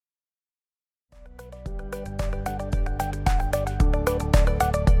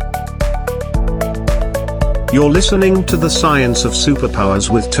You're listening to the Science of Superpowers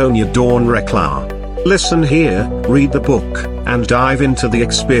with Tonya Dawn Recla. Listen here, read the book, and dive into the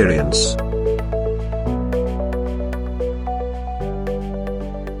experience.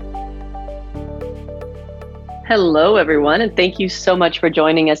 Hello, everyone, and thank you so much for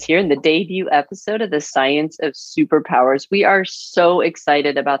joining us here in the debut episode of the Science of Superpowers. We are so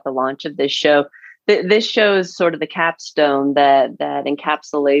excited about the launch of this show. This show is sort of the capstone that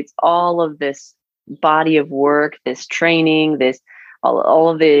encapsulates all of this body of work, this training, all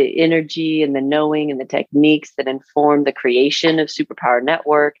of the energy and the knowing and the techniques that inform the creation of Superpower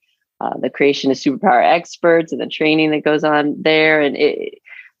Network, the creation of Superpower Experts, and the training that goes on there. And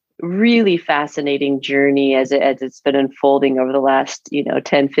really fascinating journey as it's been unfolding over the last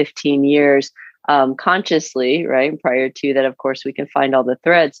 10, 15 years, consciously, right? Prior to that, of course, we can find all the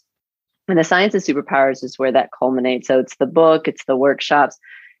threads. And the Science of Superpowers is where that culminates. So it's the book, it's the workshops,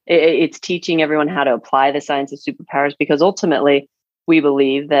 it's teaching everyone how to apply the Science of Superpowers, because ultimately we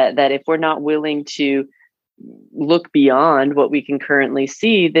believe that if we're not willing to look beyond what we can currently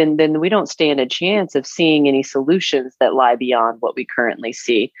see, then we don't stand a chance of seeing any solutions that lie beyond what we currently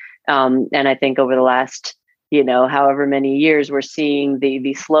see. And I think over the last, however many years, we're seeing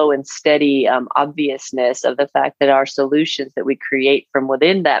the slow and steady obviousness of the fact that our solutions that we create from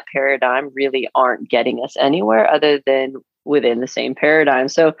within that paradigm really aren't getting us anywhere other than within the same paradigm.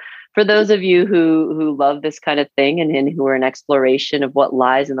 So for those of you who love this kind of thing and who are in exploration of what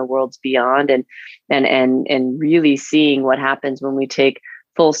lies in the worlds beyond and really seeing what happens when we take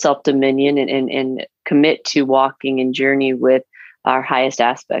full self-dominion and commit to walking and journey with our highest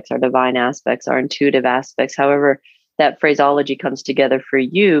aspects, our divine aspects, our intuitive aspects, however that phraseology comes together for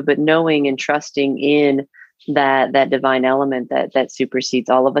you, but knowing and trusting in that divine element that supersedes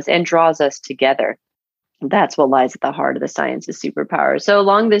all of us and draws us together. That's what lies at the heart of the Science of Superpowers. So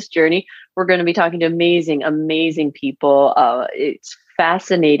along this journey, we're going to be talking to amazing people. It's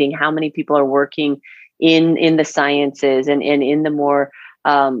fascinating how many people are working in the sciences and in the more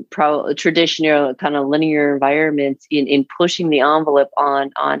traditional kind of linear environments in pushing the envelope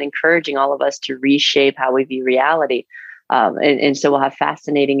on encouraging all of us to reshape how we view reality. And so we'll have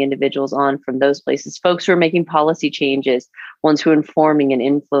fascinating individuals on from those places, folks who are making policy changes, ones who are informing and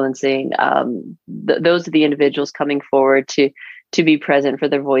influencing. Those are the individuals coming forward to be present, for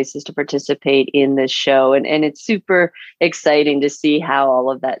their voices to participate in this show. And it's super exciting to see how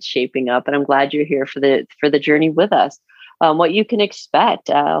all of that's shaping up. And I'm glad you're here for the journey with us. What you can expect,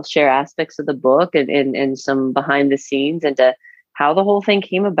 I'll share aspects of the book and some behind the scenes into how the whole thing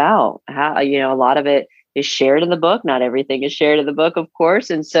came about. How, a lot of it is shared in the book. Not everything is shared in the book, of course.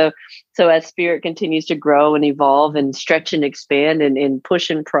 And so as spirit continues to grow and evolve and stretch and expand and push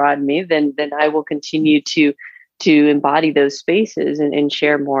and prod me, then I will continue to embody those spaces and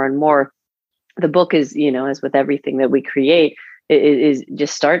share more and more. The book is, as with everything that we create, it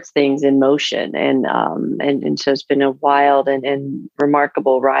just starts things in motion. And so it's been a wild and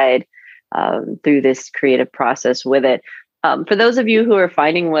remarkable ride through this creative process with it. For those of you who are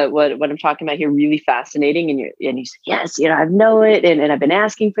finding what I'm talking about here really fascinating, and you say, yes, I know it, and I've been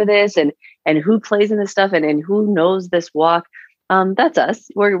asking for this, and who plays in this stuff, and who knows this walk, that's us.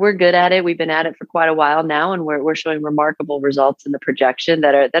 We're good at it. We've been at it for quite a while now, and we're showing remarkable results in the projection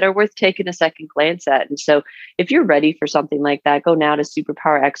that are worth taking a second glance at. And so if you're ready for something like that, go now to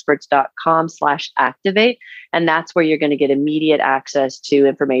superpowerexperts.com/activate. And that's where you're going to get immediate access to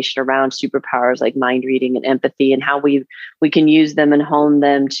information around superpowers like mind reading and empathy, and how we can use them and hone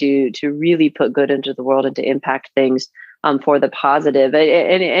them to really put good into the world and to impact things for the positive.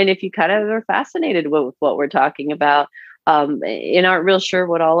 And if you kind of are fascinated with what we're talking about, and aren't real sure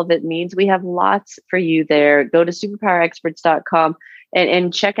what all of it means, we have lots for you there. Go to superpowerexperts.com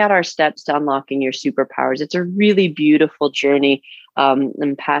and check out our steps to unlocking your superpowers. It's a really beautiful journey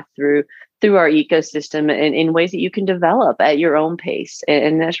and path through our ecosystem in ways that you can develop at your own pace.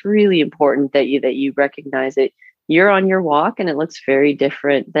 And that's really important that you recognize it. You're on your walk and it looks very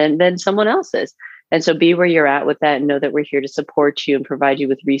different than someone else's. And so be where you're at with that and know that we're here to support you and provide you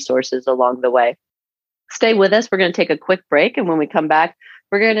with resources along the way. Stay with us. We're going to take a quick break. And when we come back,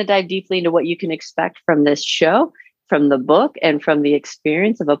 we're going to dive deeply into what you can expect from this show, from the book, and from the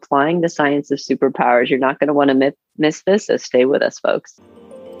experience of applying the Science of Superpowers. You're not going to want to miss this, so stay with us, folks.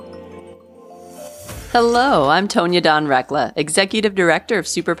 Hello, I'm Tonya Dawn Recla, Executive Director of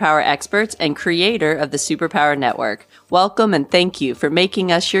Superpower Experts and creator of the Superpower Network. Welcome and thank you for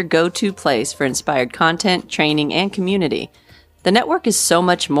making us your go-to place for inspired content, training, and community. The network is so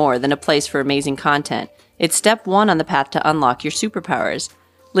much more than a place for amazing content. It's step one on the path to unlock your superpowers.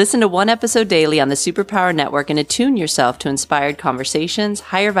 Listen to one episode daily on the Superpower Network and attune yourself to inspired conversations,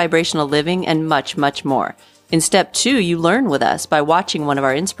 higher vibrational living, and much, much more. In step 2, you learn with us by watching one of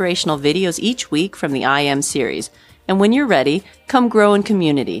our inspirational videos each week from the I Am series. And when you're ready, come grow in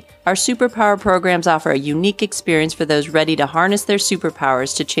community. Our superpower programs offer a unique experience for those ready to harness their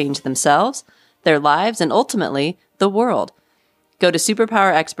superpowers to change themselves, their lives, and ultimately, the world. Go to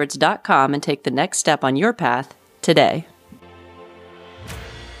superpowerexperts.com and take the next step on your path today.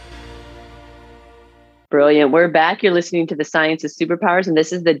 Brilliant. We're back. You're listening to the Science of Superpowers, and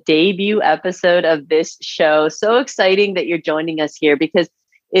this is the debut episode of this show. So exciting that you're joining us here, because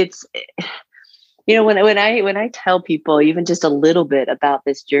it's, when I tell people even just a little bit about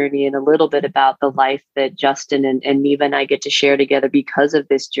this journey and a little bit about the life that Justin and Neva and I get to share together because of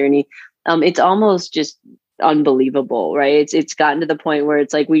this journey, it's almost just unbelievable, right? It's gotten to the point where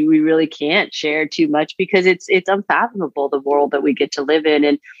it's like we really can't share too much, because it's unfathomable, the world that we get to live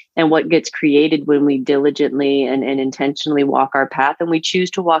in, and what gets created when we diligently and intentionally walk our path, and we choose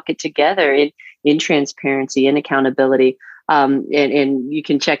to walk it together in transparency and accountability. And you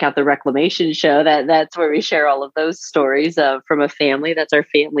can check out the Reclamation show. That's where we share all of those stories from a family. That's our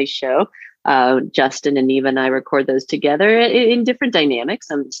family show. Justin and Neva and I record those together in different dynamics.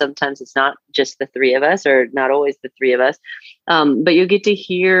 Sometimes it's not just the three of us, or not always the three of us. But you get to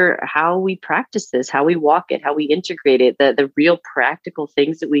hear how we practice this, how we walk it, how we integrate it, the real practical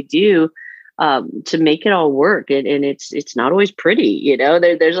things that we do to make it all work. And it's not always pretty,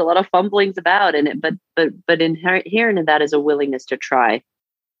 there's a lot of fumblings about it, but inherent in that is a willingness to try,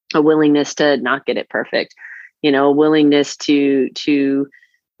 a willingness to not get it perfect, a willingness to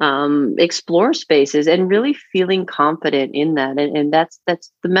explore spaces and really feeling confident in that. And that's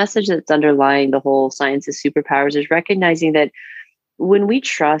the message that's underlying the whole Science of Superpowers, is recognizing that when we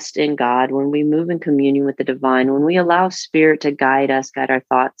trust in God, when we move in communion with the divine, when we allow Spirit to guide us, guide our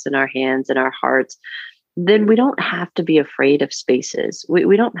thoughts and our hands and our hearts, then we don't have to be afraid of spaces.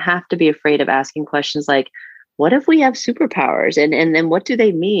 We don't have to be afraid of asking questions like, what if we have superpowers? And then what do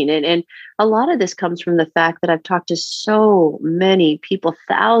they mean? And a lot of this comes from the fact that I've talked to so many people,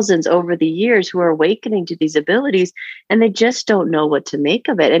 thousands over the years, who are awakening to these abilities, and they just don't know what to make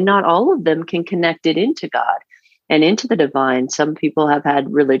of it. And not all of them can connect it into God and into the divine. Some people have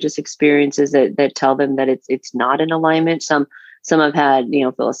had religious experiences that tell them that it's not in alignment. Some have had,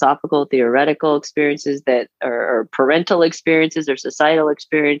 philosophical, theoretical experiences that or parental experiences or societal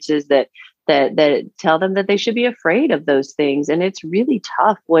experiences that tell them that they should be afraid of those things. And it's really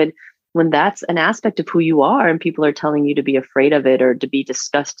tough when that's an aspect of who you are, and people are telling you to be afraid of it, or to be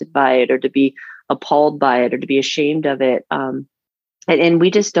disgusted by it, or to be appalled by it, or to be ashamed of it. And we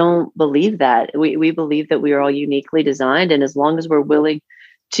just don't believe that. We believe that we are all uniquely designed. And as long as we're willing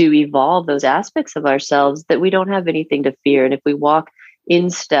to evolve those aspects of ourselves, that we don't have anything to fear. And if we walk in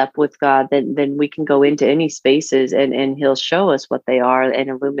step with God, then we can go into any spaces, and He'll show us what they are and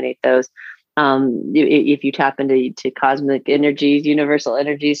illuminate those. If you tap into cosmic energies, universal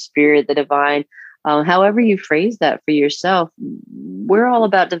energies, spirit, the divine, however you phrase that for yourself, we're all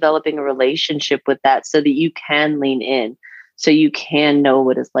about developing a relationship with that, so that you can lean in, so you can know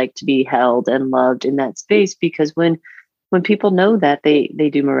what it's like to be held and loved in that space. Because when people know that, they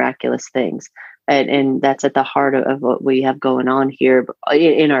do miraculous things. And that's at the heart of what we have going on here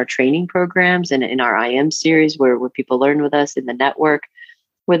in our training programs and in our I Am series, where people learn with us in the network,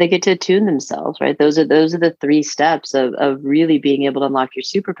 where they get to attune themselves, right? Those are the 3 steps of really being able to unlock your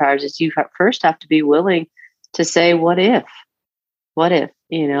superpowers. Is you first have to be willing to say, what if,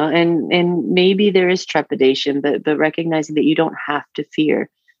 and maybe there is trepidation, but recognizing that you don't have to fear.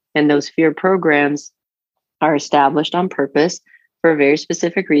 And those fear programs are established on purpose for very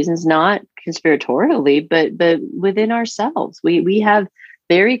specific reasons, not conspiratorially, but within ourselves. We have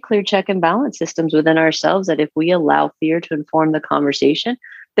very clear check and balance systems within ourselves that if we allow fear to inform the conversation,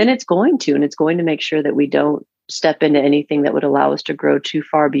 then it's going to make sure that we don't step into anything that would allow us to grow too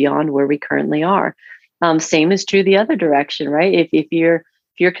far beyond where we currently are. Same is true the other direction, right? If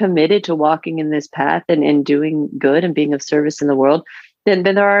you're committed to walking in this path and doing good and being of service in the world, then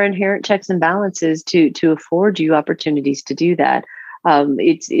there are inherent checks and balances to afford you opportunities to do that.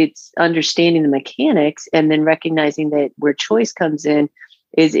 It's understanding the mechanics, and then recognizing that where choice comes in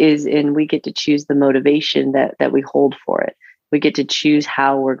is and we get to choose the motivation that we hold for it. We get to choose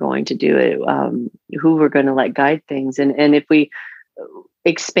how we're going to do it, who we're going to let guide things. And if we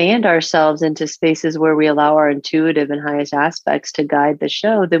expand ourselves into spaces where we allow our intuitive and highest aspects to guide the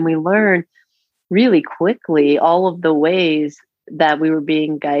show, then we learn really quickly all of the ways that we were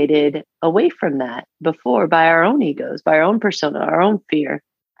being guided away from that before by our own egos, by our own persona, our own fear.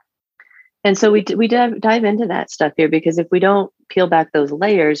 And so we dive into that stuff here, because if we don't peel back those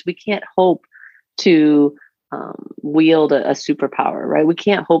layers, we can't hope to wield a superpower, right? We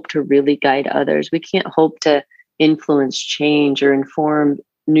can't hope to really guide others. We can't hope to influence change or inform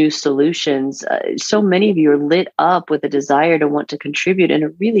new solutions. So many of you are lit up with a desire to want to contribute in a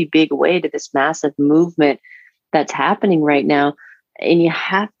really big way to this massive movement that's happening right now. And you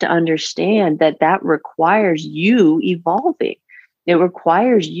have to understand that that requires you evolving. It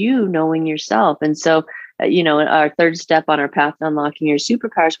requires you knowing yourself. And so, our third step on our path to unlocking your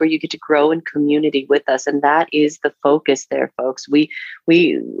superpowers, where you get to grow in community with us. And that is the focus there, folks. We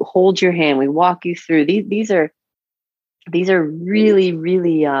hold your hand. We walk you through. These are really,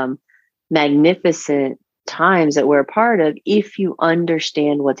 really magnificent times that we're a part of if you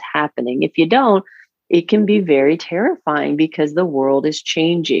understand what's happening. If you don't, it can be very terrifying because the world is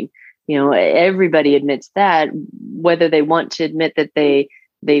changing. Everybody admits that, whether they want to admit that they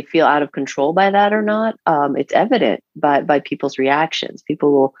feel out of control by that or not. It's evident by people's reactions.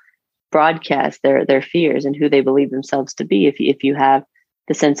 People will broadcast their fears and who they believe themselves to be if you have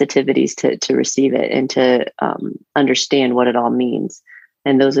the sensitivities to receive it and to understand what it all means.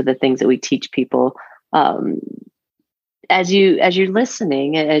 And those are the things that we teach people as you're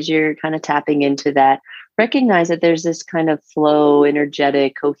listening, as you're kind of tapping into that. Recognize that there's this kind of flow,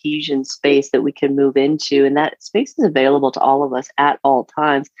 energetic cohesion space that we can move into, and that space is available to all of us at all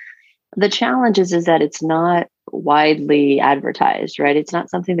times. The challenge is that it's not widely advertised, right? It's not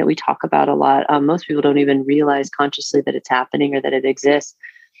something that we talk about a lot. Most people don't even realize consciously that it's happening or that it exists.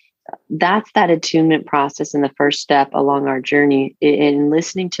 That's that attunement process and the first step along our journey. In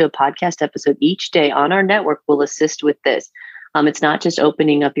listening to a podcast episode each day on our network will assist with this. It's not just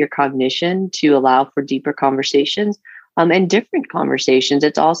opening up your cognition to allow for deeper conversations and different conversations.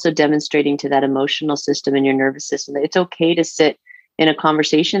 It's also demonstrating to that emotional system in your nervous system that it's okay to sit in a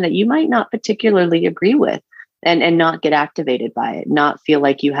conversation that you might not particularly agree with and not get activated by it, not feel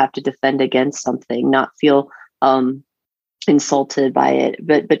like you have to defend against something, not feel insulted by it,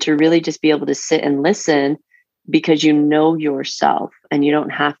 but to really just be able to sit and listen because you know yourself and you don't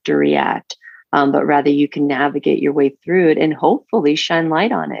have to react. But rather you can navigate your way through it and hopefully shine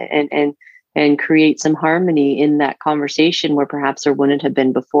light on it and create some harmony in that conversation where perhaps there wouldn't have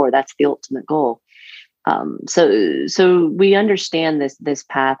been before. That's the ultimate goal. So we understand this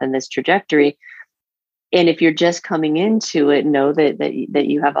path and this trajectory. And if you're just coming into it, know that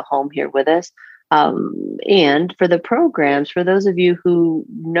you have a home here with us. And for the programs, for those of you who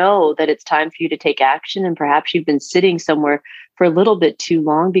know that it's time for you to take action, and perhaps you've been sitting somewhere for a little bit too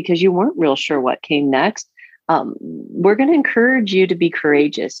long because you weren't real sure what came next, we're going to encourage you to be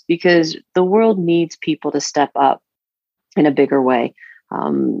courageous because the world needs people to step up in a bigger way.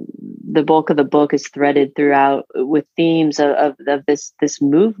 The bulk of the book is threaded throughout with themes of this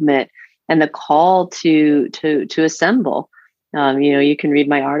movement and the call to assemble. You can read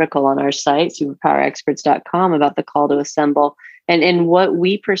my article on our site, superpowerexperts.com, about the call to assemble and what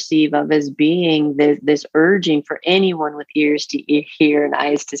we perceive of as being this urging for anyone with ears to hear and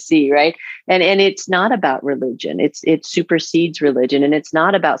eyes to see, right? And it's not about religion. It supersedes religion, and it's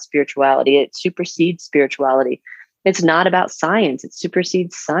not about spirituality. It supersedes spirituality. It's not about science. It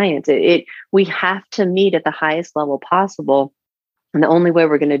supersedes science. We have to meet at the highest level possible. And the only way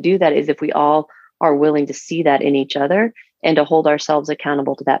we're going to do that is if we all are willing to see that in each other and to hold ourselves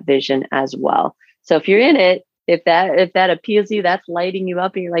accountable to that vision as well. So if you're in it, if that appeals to you, that's lighting you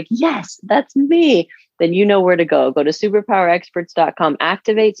up and you're like, yes, that's me, then you know where to go. Go to superpowerexperts.com,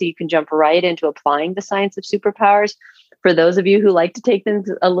 activate so you can jump right into applying the science of superpowers. For those of you who like to take things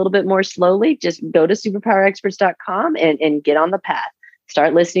a little bit more slowly, just go to superpowerexperts.com and get on the path.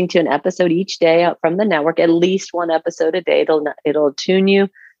 Start listening to an episode each day from the network, at least one episode a day. It'll attune you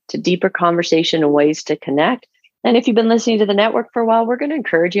to deeper conversation and ways to connect. And if you've been listening to the network for a while, we're going to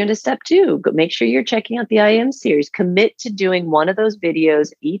encourage you into step 2. Make sure you're checking out the IM series. Commit to doing one of those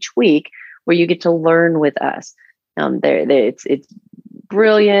videos each week where you get to learn with us. It's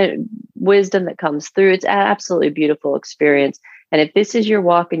brilliant wisdom that comes through. It's absolutely a beautiful experience. And if this is your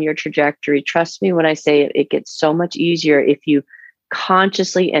walk and your trajectory, trust me when I say it gets so much easier if you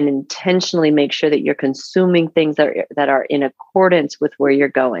consciously and intentionally make sure that you're consuming things that are in accordance with where you're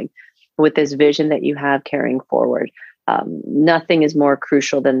going, with this vision that you have carrying forward. Nothing is more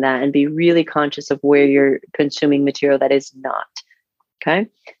crucial than that, and be really conscious of where you're consuming material that is not. Okay.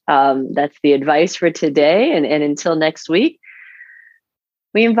 That's the advice for today. And until next week,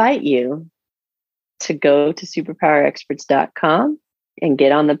 we invite you to go to superpowerexperts.com and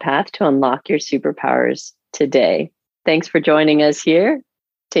get on the path to unlock your superpowers today. Thanks for joining us here.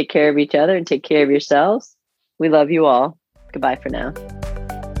 Take care of each other and take care of yourselves. We love you all. Goodbye for now.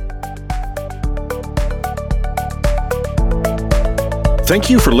 Thank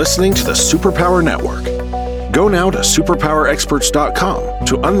you for listening to the Superpower Network. Go now to superpowerexperts.com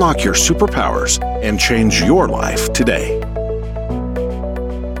to unlock your superpowers and change your life today.